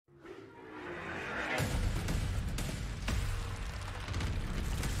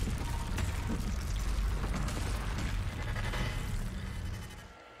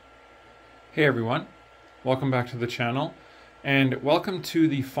Hey everyone, welcome back to the channel, and welcome to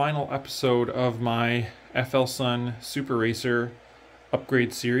the final episode of my FLSUN Super Racer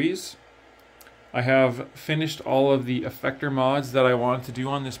upgrade series. I have finished all of the Effector mods that I wanted to do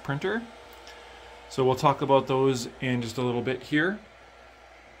on this printer, so we'll talk about those in just a little bit here.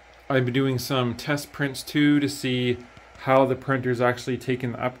 I've been doing some test prints too to see how the printer's actually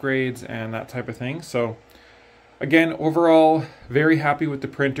taken the upgrades and that type of thing. So again, overall, very happy with the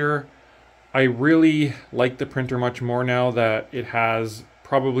printer. I really like the printer much more now that it has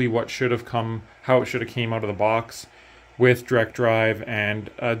probably what should have come, how it should have came out of the box with direct drive and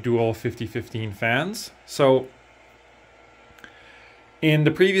dual 5015 fans. So in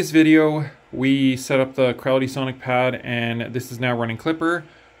the previous video, we set up the Creality Sonic pad, and this is now running Klipper,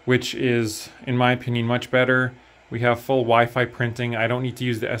 which is, in my opinion, much better. We have full Wi-Fi printing. I don't need to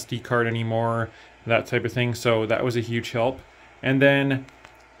use the SD card anymore, that type of thing. So that was a huge help. And then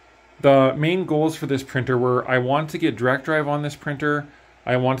the main goals for this printer were I wanted to get direct drive on this printer,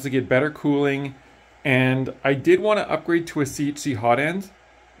 I wanted to get better cooling, and I did want to upgrade to a CHC hot end.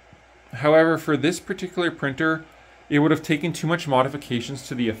 However, for this particular printer, it would have taken too much modifications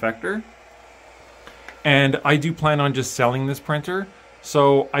to the Effector. And I do plan on just selling this printer,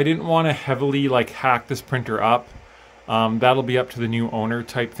 so I didn't want to heavily hack this printer up. That'll be up to the new owner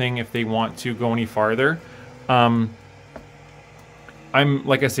type thing if they want to go any farther.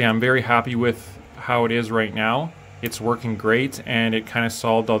 Like I say, I'm very happy with how it is right now. It's working great, and it kind of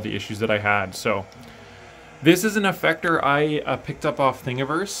solved all the issues that I had. So this is an Effector I picked up off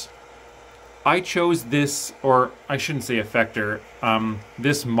Thingiverse. I chose this, or I shouldn't say Effector,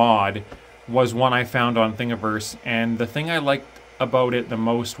 this mod was one I found on Thingiverse, and the thing I liked about it the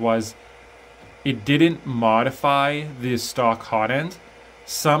most was it didn't modify the stock hot end.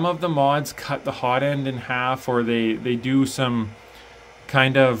 Some of the mods cut the hot end in half, or they do some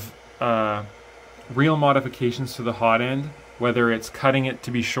kind of real modifications to the hot end, whether it's cutting it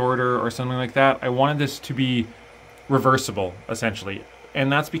to be shorter or something like that. I wanted this to be reversible, essentially, and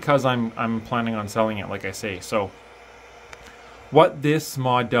that's because I'm planning on selling it, like I say. So what this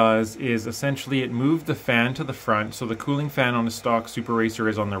mod does is essentially it moved the fan to the front, so the cooling fan on the stock Super Racer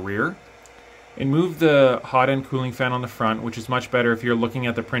is on the rear. It moved the hot end cooling fan on the front, which is much better if you're looking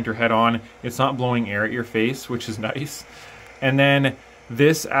at the printer head on. It's not blowing air at your face, which is nice. And then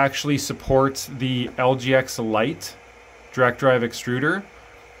this actually supports the LGX Lite direct drive extruder.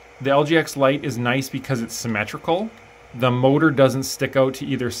 The LGX Lite is nice because it's symmetrical. The motor doesn't stick out to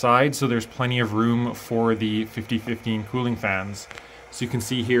either side, so there's plenty of room for the 5015 cooling fans. So you can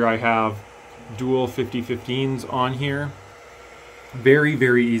see here I have dual 5015s on here. Very,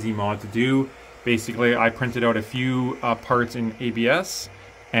 very easy mod to do. Basically, I printed out a few parts in ABS,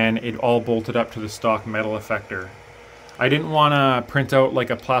 and it all bolted up to the stock metal Effector. I didn't want to print out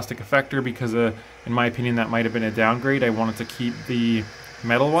like a plastic Effector because in my opinion that might have been a downgrade. I wanted to keep the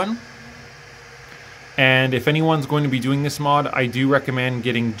metal one. And if anyone's going to be doing this mod, I do recommend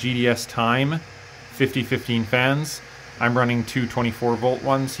getting GDS Time 5015 fans. I'm running two 24-volt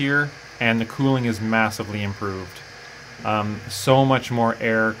ones here, and the cooling is massively improved. So much more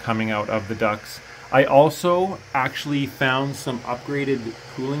air coming out of the ducts. I also actually found some upgraded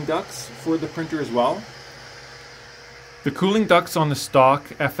cooling ducts for the printer as well. The cooling ducts on the stock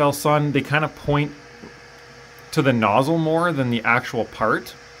FLSUN, they kind of point to the nozzle more than the actual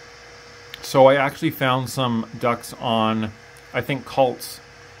part. So I actually found some ducts on, I think, Cults,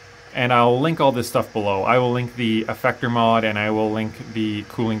 and I'll link all this stuff below. I will link the Effector mod, and I will link the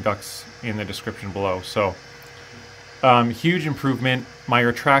cooling ducts in the description below. So huge improvement. My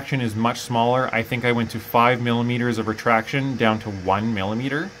retraction is much smaller. I think I went to 5 millimeters of retraction down to 1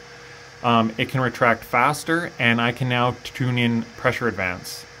 millimeter. It can retract faster, and I can now tune in pressure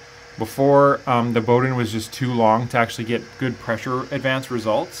advance. Before, the Bowden was just too long to actually get good pressure advance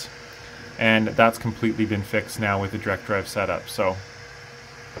results, and that's completely been fixed now with the direct drive setup. So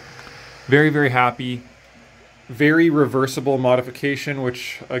very, very happy. Very reversible modification,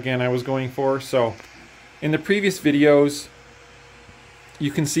 which again I was going for. So in the previous videos, you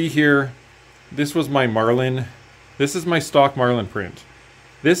can see here, this was my Marlin. This is my stock Marlin print.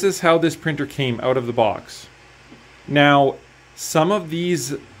 This is how this printer came out of the box. Now, some of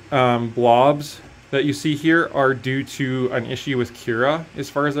these blobs that you see here are due to an issue with Cura,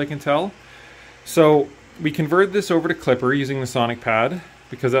 as far as I can tell. So we converted this over to Klipper using the Sonic pad,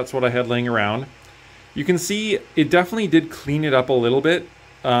 because that's what I had laying around. You can see it definitely did clean it up a little bit.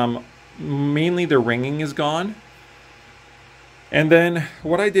 Mainly the ringing is gone. And then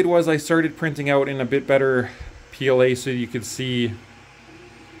what I did was I started printing out in a bit better PLA so you could see.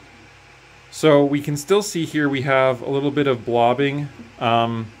 So we can still see here we have a little bit of blobbing.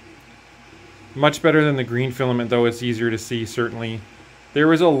 Much better than the green filament, though. It's easier to see, certainly. There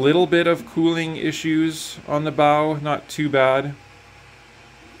was a little bit of cooling issues on the bow, not too bad,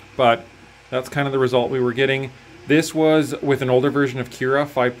 but that's kind of the result we were getting. This was with an older version of Cura,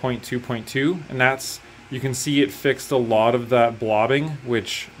 5.2.2, and that's, you can see it fixed a lot of that blobbing,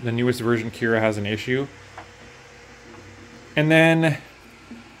 which the newest version Cura has an issue. And then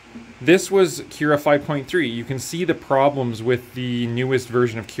this was Cura 5.3. You can see the problems with the newest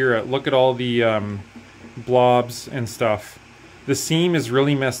version of Cura. Look at all the blobs and stuff. The seam is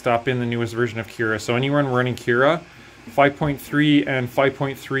really messed up in the newest version of Cura. So anyone running Cura, 5.3 and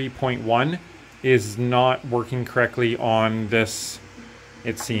 5.3.1 is not working correctly on this,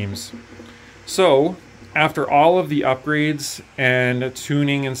 it seems. So after all of the upgrades and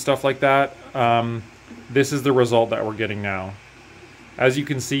tuning and stuff like that, this is the result that we're getting now. As you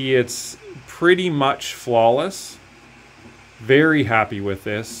can see, it's pretty much flawless. Very happy with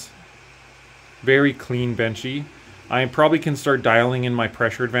this. Very clean benchy. I probably can start dialing in my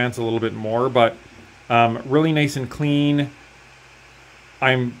pressure advance a little bit more, but really nice and clean.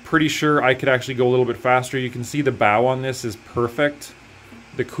 I'm pretty sure I could actually go a little bit faster. You can see the bow on this is perfect.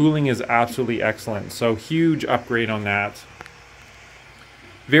 The cooling is absolutely excellent. So huge upgrade on that.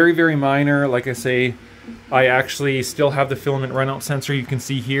 Very, very minor. Like I say, I actually still have the filament runout sensor. You can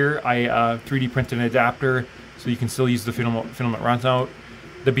see here, I 3D printed an adapter so you can still use the filament runout.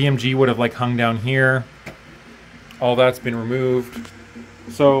 The BMG would have like hung down here. All that's been removed.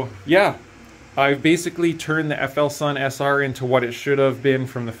 So yeah, I've basically turned the FLSUN SR into what it should have been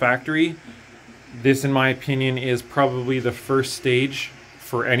from the factory. This, in my opinion, is probably the first stage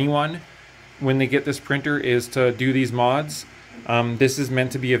for anyone when they get this printer, is to do these mods. This is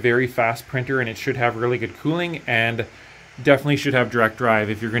meant to be a very fast printer, and it should have really good cooling, and definitely should have direct drive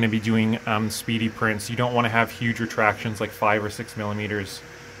if you're going to be doing speedy prints. You don't want to have huge retractions like 5 or 6 millimeters.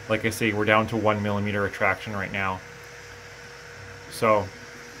 Like I say, we're down to 1 millimeter retraction right now. So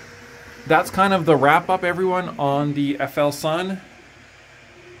that's kind of the wrap up, everyone, on the FLSUN.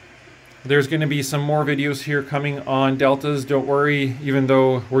 There's going to be some more videos here coming on Deltas. Don't worry, even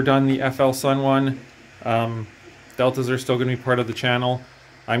though we're done the FLSUN one, Deltas are still going to be part of the channel.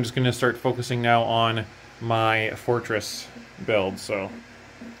 I'm just going to start focusing now on my Fortress build. So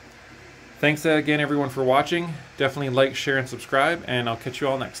thanks again, everyone, for watching. Definitely like, share, and subscribe, and I'll catch you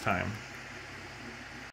all next time.